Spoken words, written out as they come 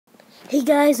Hey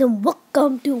guys, and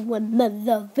welcome to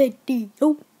another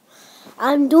video.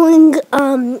 I'm doing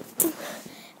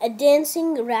a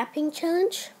dancing rapping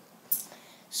challenge.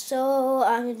 So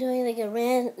I'm doing like a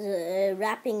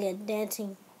rapping and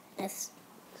dancing at the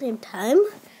same time.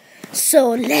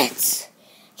 So let's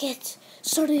get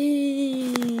started.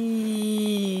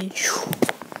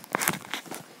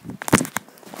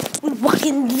 We walk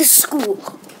into the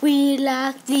school. We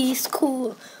like this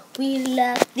school. We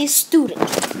like this student.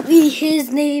 His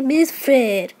name is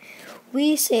Fred.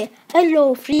 We say,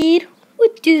 "Hello, Fred.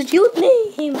 What is your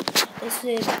name?" I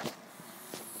said,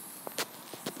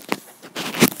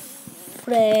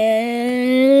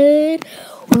 "Fred."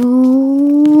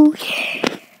 Ooh,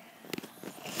 yeah.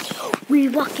 We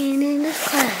walking in the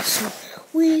classroom.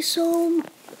 We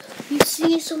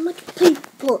see so much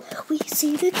people. We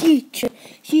see the teacher.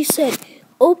 She said,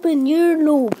 "Open your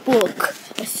notebook."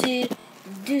 I said,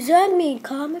 "Does that mean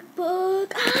comic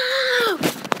book?" Ah!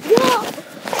 Whoa!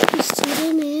 We're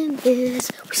sitting in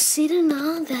this. We're sitting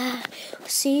on that. We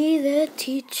see the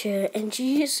teacher, and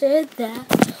she said that.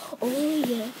 Oh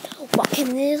yeah. Walking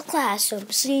in this classroom.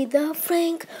 See the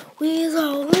Frank with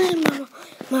all in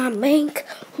my mink.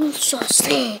 Who's so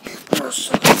sweet? Who's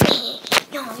so sweet?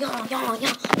 Yo,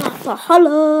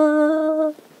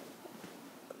 hello.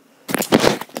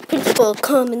 Principal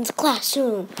come in the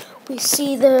classroom. We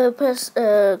see the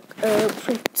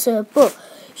principal.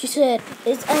 She said,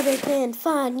 "Is everything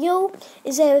fine, yo?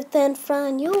 Is everything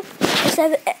fine, yo? Is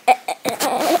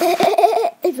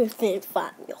everything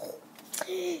fine, yo?"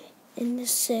 And they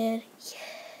said, "Yeah.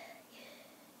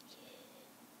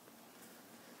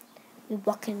 We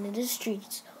walking in the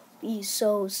streets. We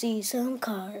see some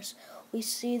cars. We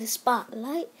see the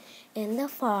spotlight and the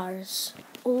fires.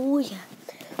 Oh yeah.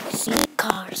 We see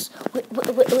cars. We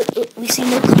see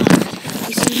no cars.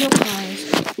 We see no cars.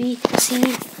 We see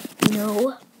no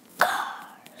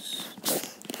cars.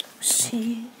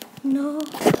 See no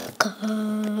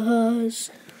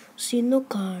cars. See no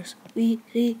cars. We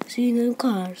see no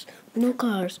cars. No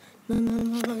cars.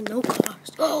 No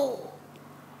cars. Oh.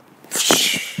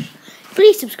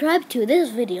 Please subscribe to this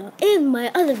video and my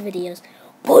other videos.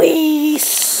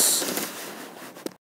 Peace.